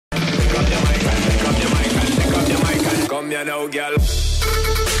from you now, girl.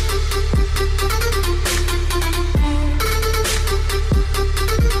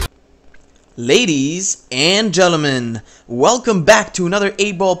 Ladies and gentlemen, welcome back to another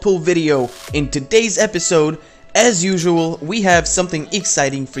 8-Ball Pool video. In today's episode, as usual, we have something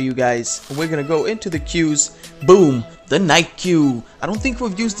exciting for you guys. We're gonna go into the queues. Boom, the night queue. I don't think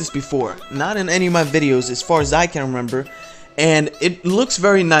we've used this before, not in any of my videos as far as I can remember. And it looks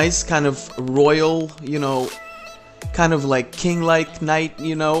very nice, kind of royal, you know, kind of like king-like knight,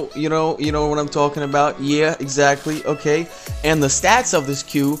 you know what I'm talking about. Yeah, exactly. Okay, and the stats of this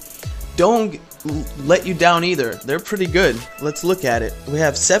queue don't let you down either. They're pretty good. Let's look at it. We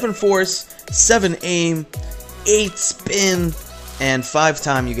have 7 force, 7 aim, 8 spin, and 5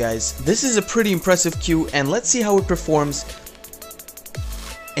 time, you guys. This is a pretty impressive queue, and let's see how it performs.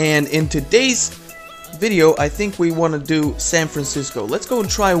 And in today's video, I think we want to do San Francisco. Let's go and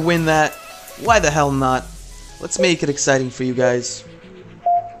try and win that. Why the hell not? Let's make it exciting for you guys.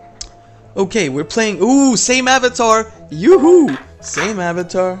 Okay, we're playing. Ooh, same avatar. Yoo-hoo! Same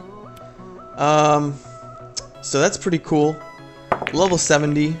avatar. So that's pretty cool. Level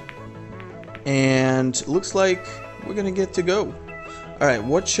 70. And looks like we're gonna get to go. Alright,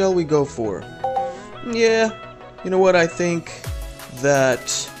 what shall we go for? Yeah, you know what, I think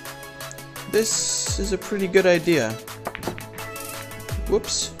that this is a pretty good idea.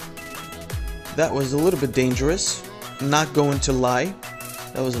 Whoops. That was a little bit dangerous. Not going to lie.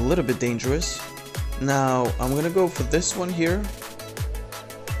 That was a little bit dangerous. Now, I'm gonna go for this one here.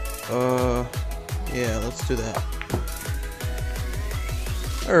 Yeah, let's do that.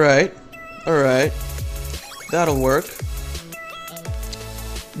 Alright. Alright. That'll work.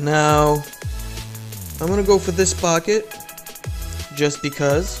 Now, I'm gonna go for this pocket. Just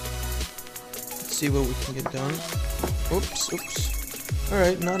because. Let's see what we can get done. Oops, oops.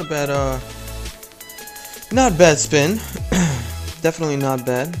 Alright, not a bad spin. Definitely not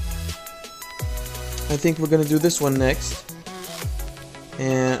bad. I think we're gonna do this one next.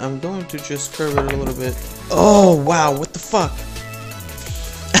 And I'm going to just curve it a little bit. Oh, wow, what the fuck?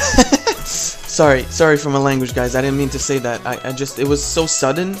 Sorry for my language, guys. I didn't mean to say that. It was so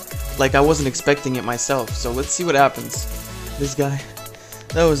sudden, like I wasn't expecting it myself. So let's see what happens. This guy,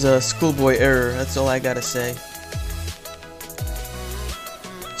 that was a schoolboy error. That's all I gotta say.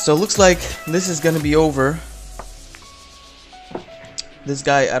 So it looks like this is gonna be over. This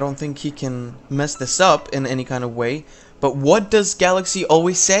guy, I don't think he can mess this up in any kind of way. But what does Galaxy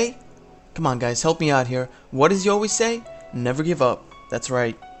always say? Come on, guys, help me out here. What does he always say? Never give up. That's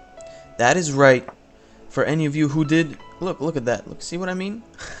right. That is right. For any of you who did, look at that. Look, see what I mean?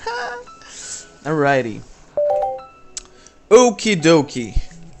 Alrighty. Okie dokie.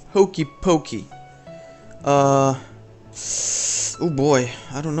 Hokey pokey. Oh boy,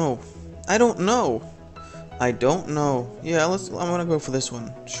 I don't know. I don't know. Yeah, I'm gonna go for this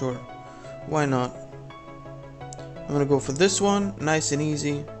one. Sure. Why not? I'm gonna go for this one, nice and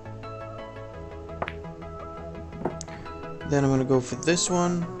easy. Then I'm gonna go for this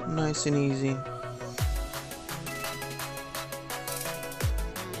one, nice and easy.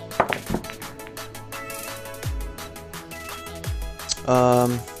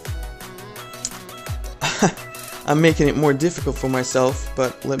 I'm making it more difficult for myself,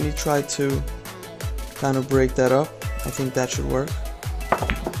 but let me try to kind of break that up. I think that should work.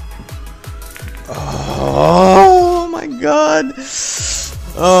 Oh my god!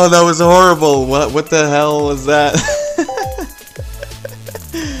 Oh, that was horrible. What the hell was that?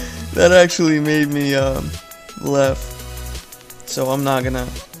 That actually made me laugh. So I'm not gonna.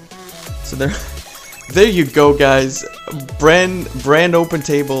 So there you go, guys. Brand open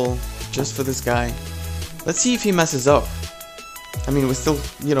table just for this guy. Let's see if he messes up. I mean, we still,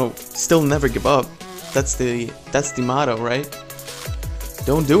 still never give up. That's the motto, right?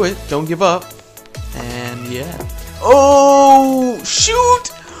 Don't do it. Don't give up. And yeah. Oh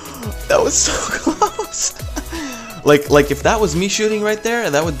shoot! That was so close. like if that was me shooting right there,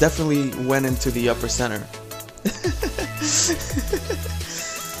 that would definitely went into the upper center.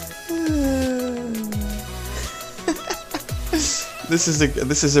 This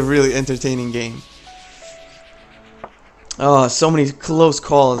is a really entertaining game. Oh, so many close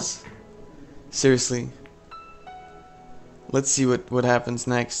calls. Seriously. Let's see what happens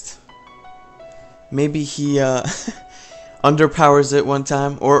next. Maybe he underpowers it one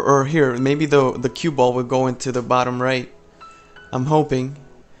time, or here, maybe the cue ball would go into the bottom right. I'm hoping.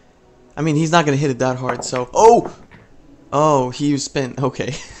 I mean, he's not gonna hit it that hard, so oh, he used spin.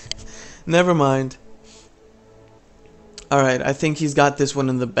 Okay. Never mind. Alright, I think he's got this one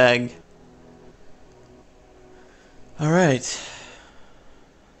in the bag. Alright.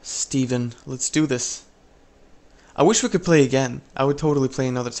 Steven, let's do this. I wish we could play again. I would totally play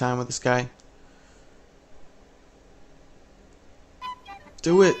another time with this guy.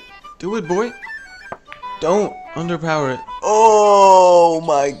 Do it. Do it, boy. Don't underpower it. Oh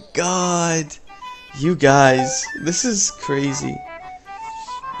my god. You guys. This is crazy.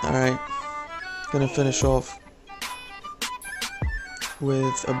 Alright. Gonna finish off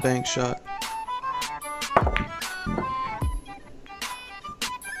with a bank shot.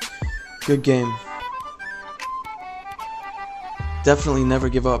 Good game. Definitely never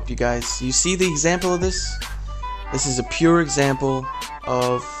give up, you guys. You see the example of this? This is a pure example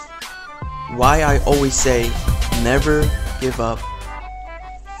of why I always say never give up.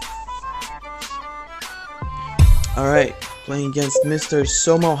 Alright, playing against Mr.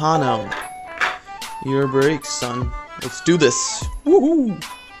 Somohano. Your break, son. Let's do this. Woohoo!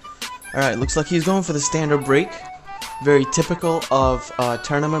 Alright, looks like he's going for the standard break. Very typical of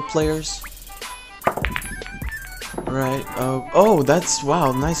tournament players. Alright, oh, that's,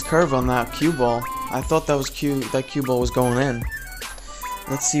 wow, nice curve on that cue ball. I thought that was that cue ball was going in.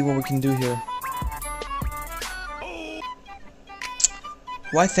 Let's see what we can do here.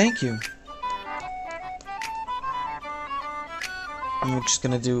 Why, thank you. I'm just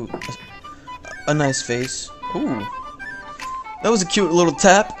gonna do a nice face. Ooh. That was a cute little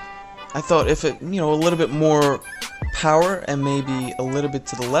tap. I thought if it, you know, a little bit more power and maybe a little bit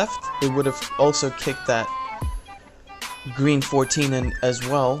to the left, it would have also kicked that green 14 in as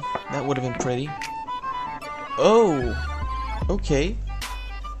well. That would have been pretty. Oh, okay.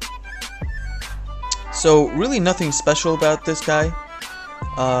 So really nothing special about this guy.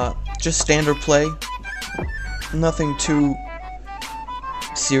 Just standard play. Nothing too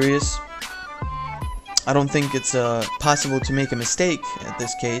serious. I don't think it's possible to make a mistake at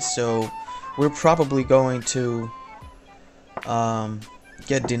this case, so we're probably going to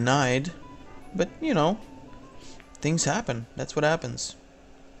get denied. But you know, things happen. That's what happens.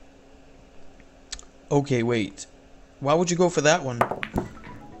 Okay, wait. Why would you go for that one?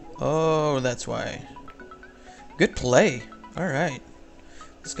 Oh, that's why. Good play. Alright.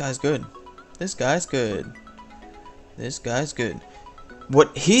 This guy's good. This guy's good. This guy's good.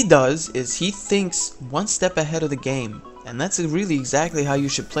 What he does is he thinks one step ahead of the game. And that's really exactly how you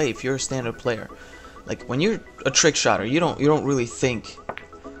should play if you're a standard player. Like when you're a trick shotter, you don't really think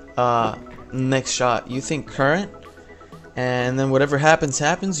next shot. You think current, and then whatever happens,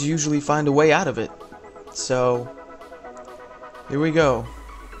 happens. You usually find a way out of it. So here we go.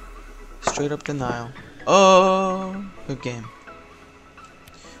 Straight up denial. Oh, good game.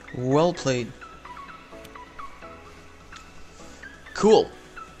 Well played. Cool.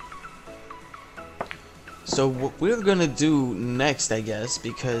 So what we're gonna do next, I guess,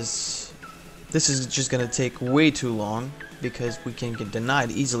 because this is just gonna take way too long, because we can get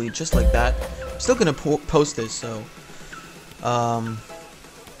denied easily just like that. I'm still gonna post this, so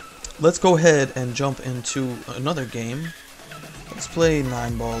let's go ahead and jump into another game. Let's play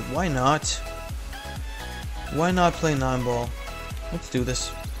 9-ball. Why not? Why not play 9-ball? Let's do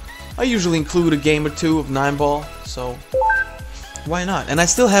this. I usually include a game or two of 9-ball, so why not? And I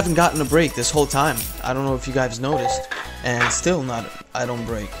still haven't gotten a break this whole time. I don't know if you guys noticed. And still not, I don't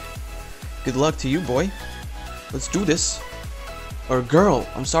break. Good luck to you, boy. Let's do this. Or girl,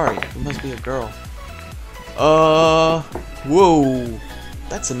 I'm sorry. It must be a girl. Whoa.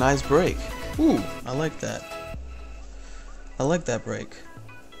 That's a nice break. Ooh, I like that. I like that break.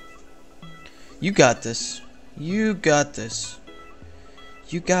 You got this. You got this.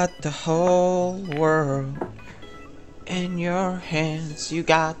 You got the whole world in your hands. You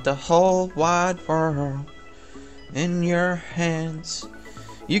got the whole wide world in your hands.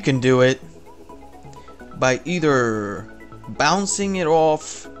 You can do it by either bouncing it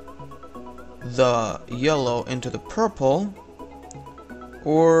off the yellow into the purple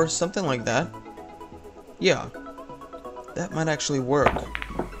or something like that. Yeah, that might actually work.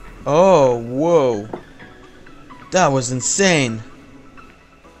 Oh, whoa. That was insane.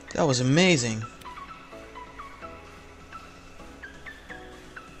 That was amazing.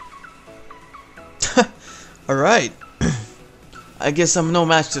 Alright. I guess I'm no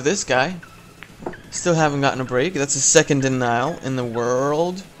match to this guy. Still haven't gotten a break. That's a second denial in the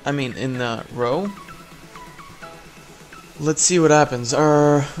world. I mean, in the row. Let's see what happens.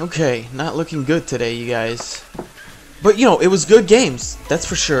 Okay. Not looking good today, you guys. But, you know, it was good games. That's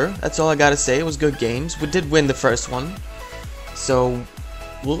for sure. That's all I gotta say. It was good games. We did win the first one. So,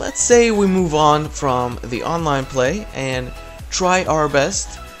 well, let's say we move on from the online play and try our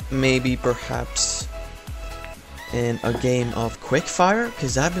best. Maybe, perhaps, in a game of Quickfire,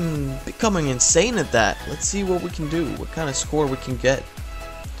 because I've been becoming insane at that. Let's see what we can do, what kind of score we can get.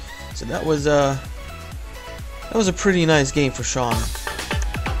 So that was That was a pretty nice game for Sean.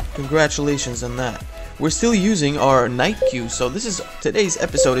 Congratulations on that. We're still using our night queue, so today's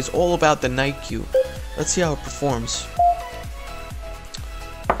episode is all about the night queue. Let's see how it performs.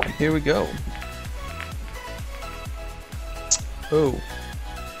 Here we go. Oh,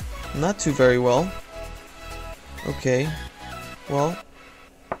 not too very well. Okay, well,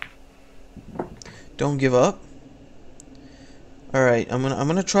 don't give up. All right, I'm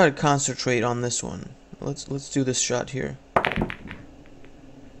gonna try to concentrate on this one. Let's do this shot here.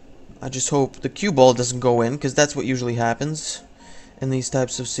 I just hope the cue ball doesn't go in, because that's what usually happens in these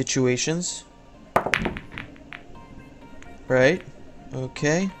types of situations. Right?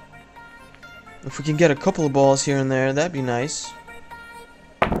 Okay. If we can get a couple of balls here and there, that'd be nice.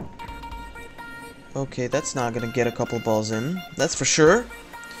 Okay, that's not gonna get a couple of balls in, that's for sure.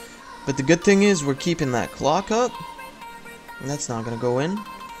 But the good thing is we're keeping that clock up. And that's not gonna go in.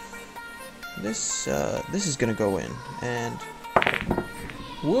 This is gonna go in, and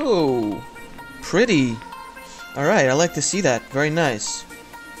whoa, pretty. All right, I like to see that. Very nice.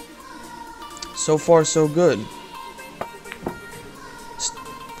 So far, so good.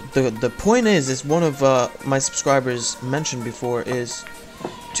 The point is, as one of my subscribers mentioned before, is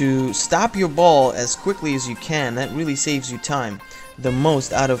to stop your ball as quickly as you can. That really saves you time, the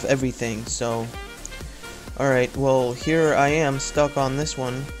most out of everything. So, all right. Well, here I am stuck on this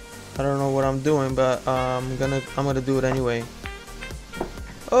one. I don't know what I'm doing, but I'm gonna do it anyway.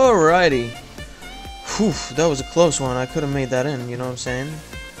 Alrighty. Whew, that was a close one. I could have made that in, you know what I'm saying?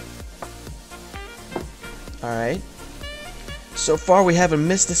 Alright. So far we haven't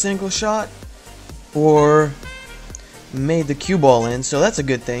missed a single shot or made the cue ball in, so that's a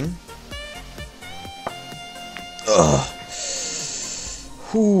good thing. Ugh.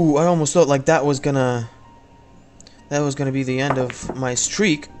 Whew, I almost thought like that was gonna be the end of my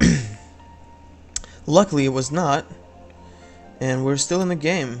streak. Luckily it was not, and we're still in the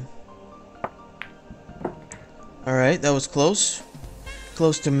game. Alright, that was close.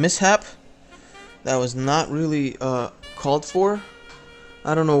 Close to mishap. That was not really called for.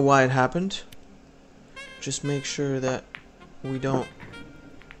 I don't know why it happened. Just make sure that we don't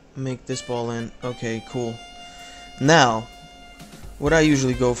make this ball in. Okay, cool. Now, what I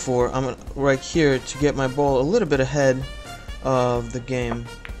usually go for, I'm right here to get my ball a little bit ahead of the game.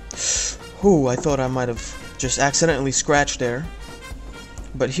 Ooh, I thought I might have just accidentally scratched there.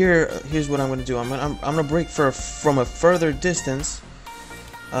 But here's what I'm gonna do. I'm gonna break from a further distance.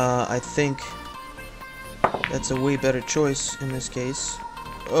 I think that's a way better choice in this case.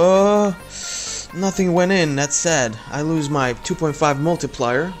 Nothing went in. That's sad. I lose my 2.5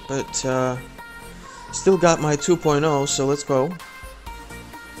 multiplier, but still got my 2.0. So let's go.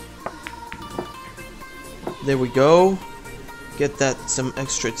 There we go. Get that some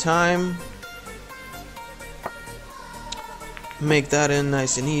extra time. Make that in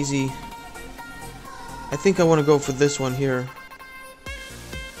nice and easy. I think I want to go for this one here.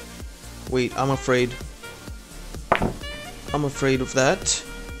 Wait, I'm afraid. I'm afraid of that.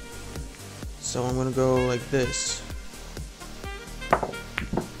 So I'm gonna go like this.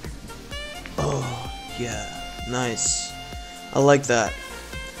 Oh, yeah. Nice. I like that.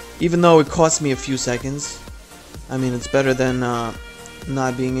 Even though it cost me a few seconds. I mean, it's better than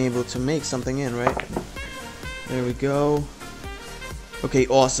not being able to make something in, right? There we go. Okay,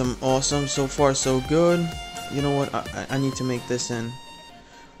 awesome, awesome. So far, so good. You know what? I need to make this in.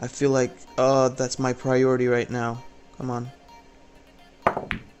 I feel like that's my priority right now. Come on. I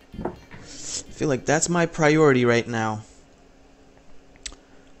feel like that's my priority right now.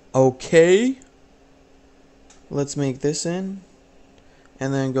 Okay. Let's make this in.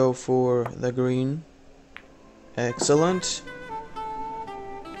 And then go for the green. Excellent.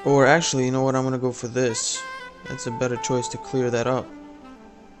 Or actually, you know what? I'm going to go for this. That's a better choice to clear that up.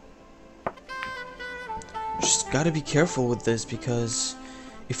 Just gotta be careful with this, because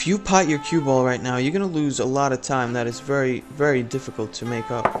if you pot your cue ball right now, you're gonna lose a lot of time that is very, very difficult to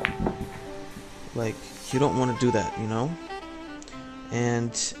make up. Like, you don't want to do that, you know? And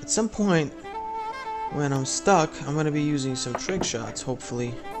at some point, when I'm stuck, I'm gonna be using some trick shots,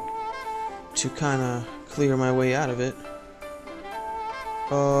 hopefully, to kinda clear my way out of it.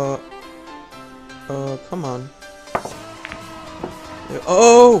 Come on. There,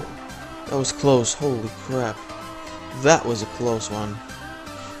 oh! That was close. Holy crap. That was a close one.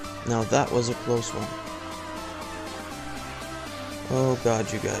 Now that was a close one. Oh god,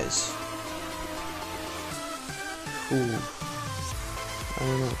 you guys. Ooh. I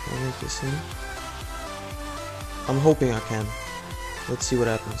don't know. Can I make this in? I'm hoping I can. Let's see what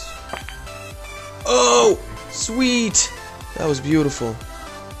happens. Oh! Sweet! That was beautiful.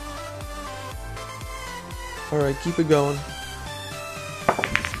 Alright, keep it going.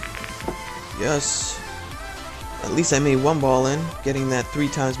 Yes. At least I made one ball in, getting that 3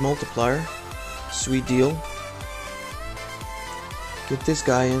 times multiplier. Sweet deal. Get this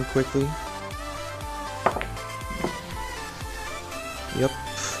guy in quickly. Yep.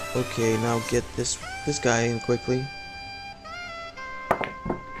 Okay, now get this guy in quickly.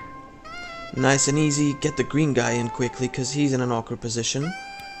 Nice and easy. Get the green guy in quickly because he's in an awkward position.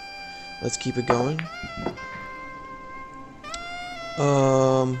 Let's keep it going.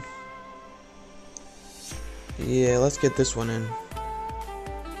 Yeah, let's get this one in.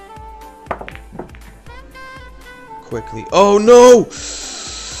 Quickly. Oh no!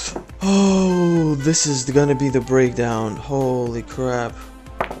 Oh, this is gonna be the breakdown. Holy crap.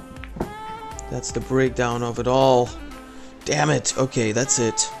 That's the breakdown of it all. Damn it. Okay, that's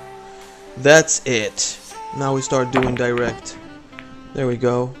it. That's it. Now we start doing direct. There we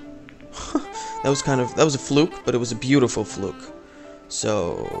go. that was a fluke, but it was a beautiful fluke.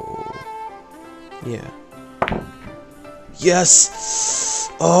 So yeah. Yes.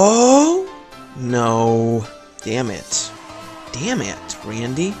 Oh no. Damn it. Damn it,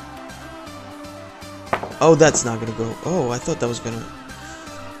 Randy. Oh, that's not gonna go. Oh, I thought that was gonna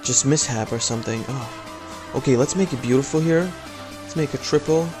just mishap or something. Oh. Okay, let's make it beautiful here. Let's make a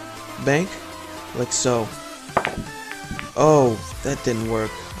triple bank. Like so. Oh, that didn't work.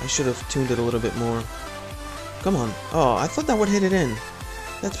 I should have tuned it a little bit more. Come on. Oh, I thought that would hit it in.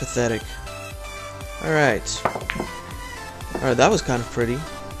 That's pathetic. Alright. Alright, that was kind of pretty.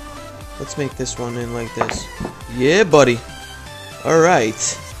 Let's make this one in like this. Yeah, buddy.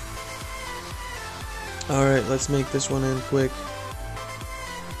 Alright. Alright, let's make this one in quick.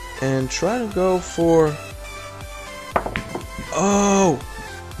 And try to go for... Oh!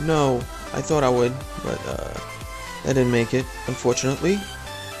 No. I thought I would, but that didn't make it, unfortunately.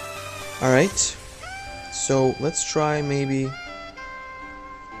 Alright. So, let's try maybe...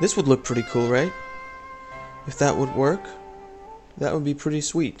 This would look pretty cool, right? If that would work, that would be pretty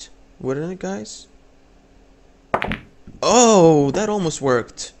sweet. Wouldn't it, guys? Oh, that almost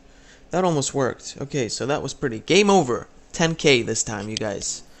worked. That almost worked. Okay, so that was pretty. Game over. 10K this time, you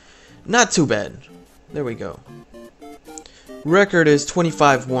guys. Not too bad. There we go. Record is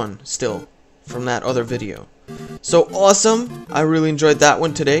 25-1 still from that other video. So awesome. I really enjoyed that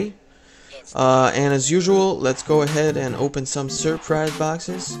one today. And as usual, let's go ahead and open some surprise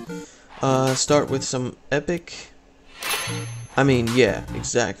boxes. Start with some epic. I mean, yeah,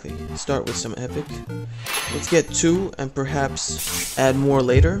 exactly. Start with some epic. Let's get 2 and perhaps add more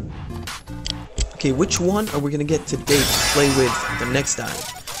later. Okay, which one are we gonna get today to play with the next time?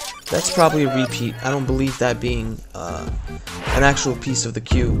 That's probably a repeat. I don't believe that being an actual piece of the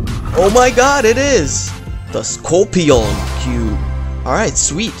cube. Oh my god, it is! The Scorpion cube. Alright,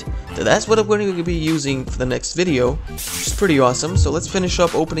 sweet. So that's what I'm going to be using for the next video, which is pretty awesome. So let's finish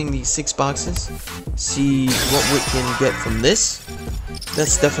up opening these 6 boxes, see what we can get from this.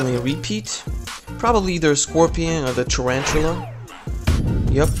 That's definitely a repeat. Probably either a Scorpion or the Tarantula.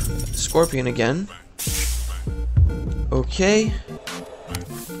 Yep, Scorpion again. Okay.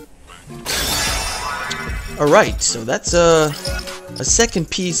 Alright, so that's a second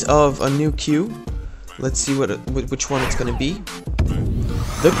piece of a new cube. Let's see which one it's going to be.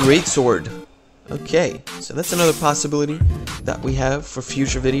 The Great Sword. Okay, so that's another possibility that we have for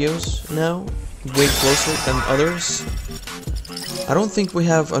future videos now. Way closer than others. I don't think we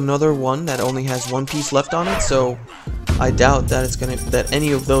have another one that only has 1 piece left on it, so I doubt that that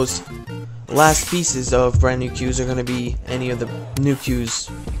any of those last pieces of brand new cues are gonna be any of the new cues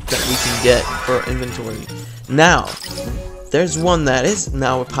that we can get for inventory. Now, there's one that is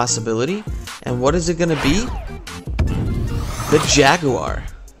now a possibility, and what is it gonna be? The Jaguar.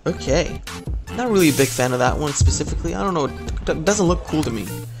 Okay. Not really a big fan of that one specifically. I don't know. It doesn't look cool to me.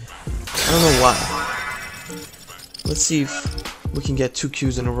 I don't know why. Let's see if we can get 2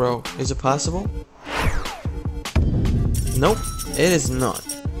 cues in a row. Is it possible? Nope. It is not.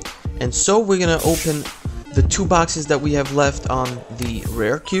 And so we're going to open the 2 boxes that we have left on the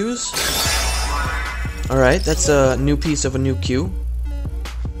rare cues. Alright. That's a new piece of a new cue.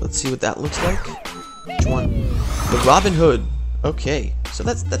 Let's see what that looks like. Which one? The Robin Hood. Okay, so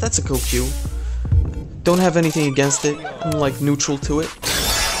that's a cool cue. Don't have anything against it. I'm like neutral to it.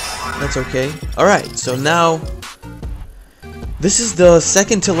 That's okay. Alright, so now this is the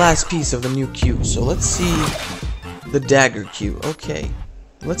second to last piece of the new cue. So let's see the dagger cue. Okay.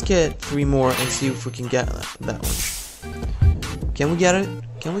 Let's get 3 more and see if we can get that one. Can we get it?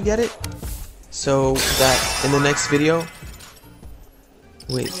 Can we get it? So that in the next video.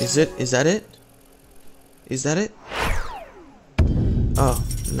 Wait, is that it? Is that it? Oh,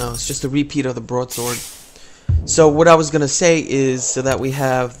 no, it's just a repeat of the broadsword. So what I was gonna say is, so that we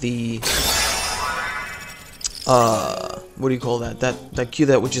have the what do you call that? That Q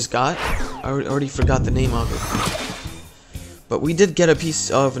that we just got. I already forgot the name of it. But we did get a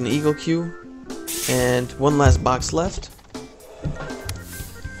piece of an Eagle Q, and one last box left.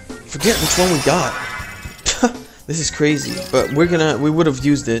 Forget which one we got. This is crazy, but we would have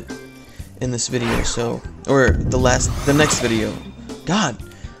used it in this video, so, or the next video. God,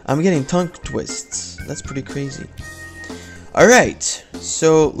 I'm getting tongue twists. That's pretty crazy. Alright,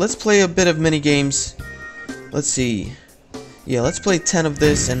 so let's play a bit of mini games. Let's see. Yeah, let's play 10 of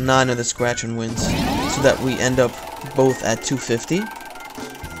this and 9 of the scratch and wins, so that we end up both at 250.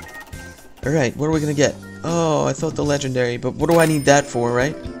 Alright, what are we gonna get? Oh, I thought the legendary, but what do I need that for,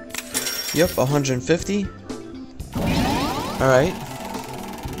 right? Yep, 150. Alright.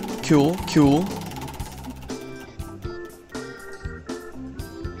 Cool, cool.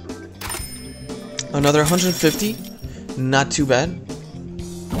 Another 150. Not too bad.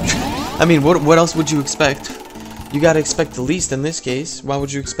 I mean, what else would you expect? You gotta expect the least in this case. Why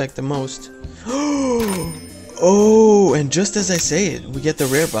would you expect the most? Oh, and just as I say it, we get the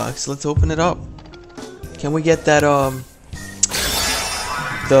rare box. Let's open it up. Can we get that,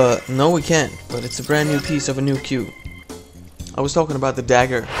 no, we can't, but it's a brand new piece of a new Q. I was talking about the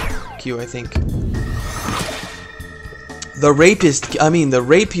dagger Q, I think. The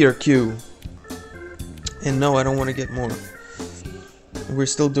rapier Q. And no, I don't want to get more. We're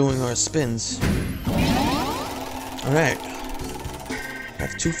still doing our spins. Alright. I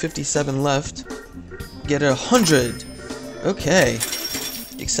have 257 left. Get 100. Okay.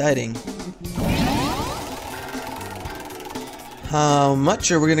 Exciting. How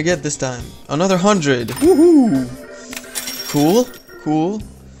much are we gonna get this time? Another 100. Woohoo! Cool, cool.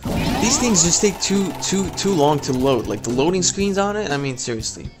 These things just take too long to load. Like the loading screens on it. I mean,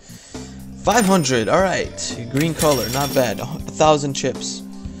 seriously. 500. All right, green color, not bad. 1,000 chips.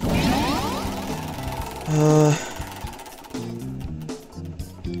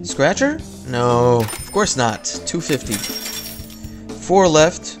 Scratcher? No, of course not. 250. 4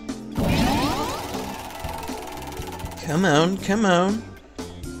 left. Come on, come on.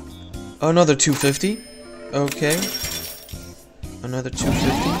 Another 250. Okay. Another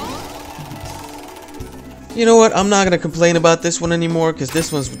 250. You know what? I'm not gonna complain about this one anymore because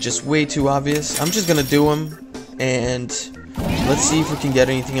this one's just way too obvious. I'm just gonna do them and let's see if we can get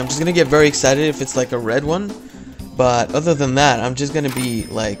anything. I'm just gonna get very excited if it's like a red one, but other than that, I'm just gonna be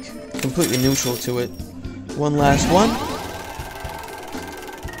like completely neutral to it. One last one.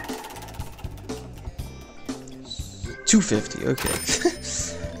 $250. Okay.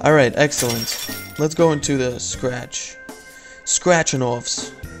 All right. Excellent. Let's go into the scratching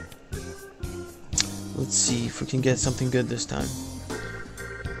offs. Let's see if we can get something good this time.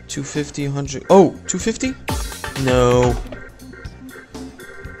 250, 100. Oh, 250? No.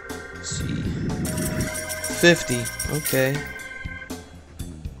 Let's see. 50. Okay.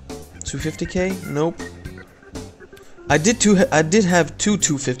 250k? Nope. I did have two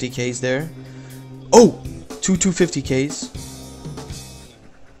 250ks there. Oh, two 250ks.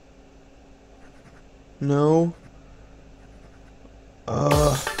 No.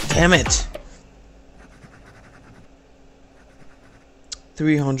 Damn it.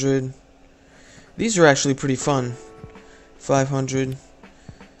 300. These are actually pretty fun. 500.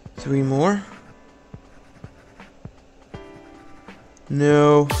 3 more.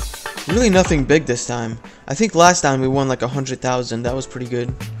 No. Really nothing big this time. I think last time we won like 100,000. That was pretty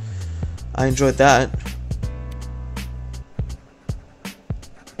good. I enjoyed that.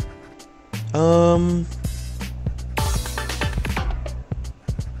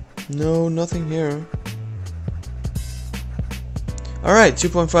 No, nothing here. Alright,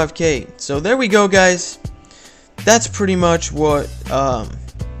 2.5k. So there we go, guys. That's pretty much what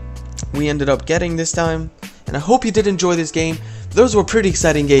we ended up getting this time. And I hope you did enjoy this game. Those were pretty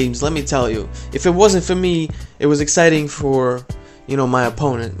exciting games, let me tell you. If it wasn't for me, it was exciting for, you know, my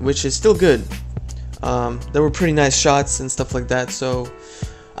opponent, which is still good. There were pretty nice shots and stuff like that, so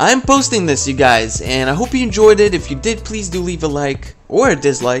I'm posting this, you guys, and I hope you enjoyed it. If you did, please do leave a like or a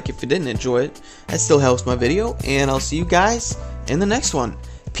dislike if you didn't enjoy it. That still helps my video, and I'll see you guys in the next one.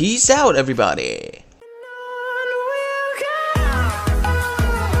 Peace out, everybody.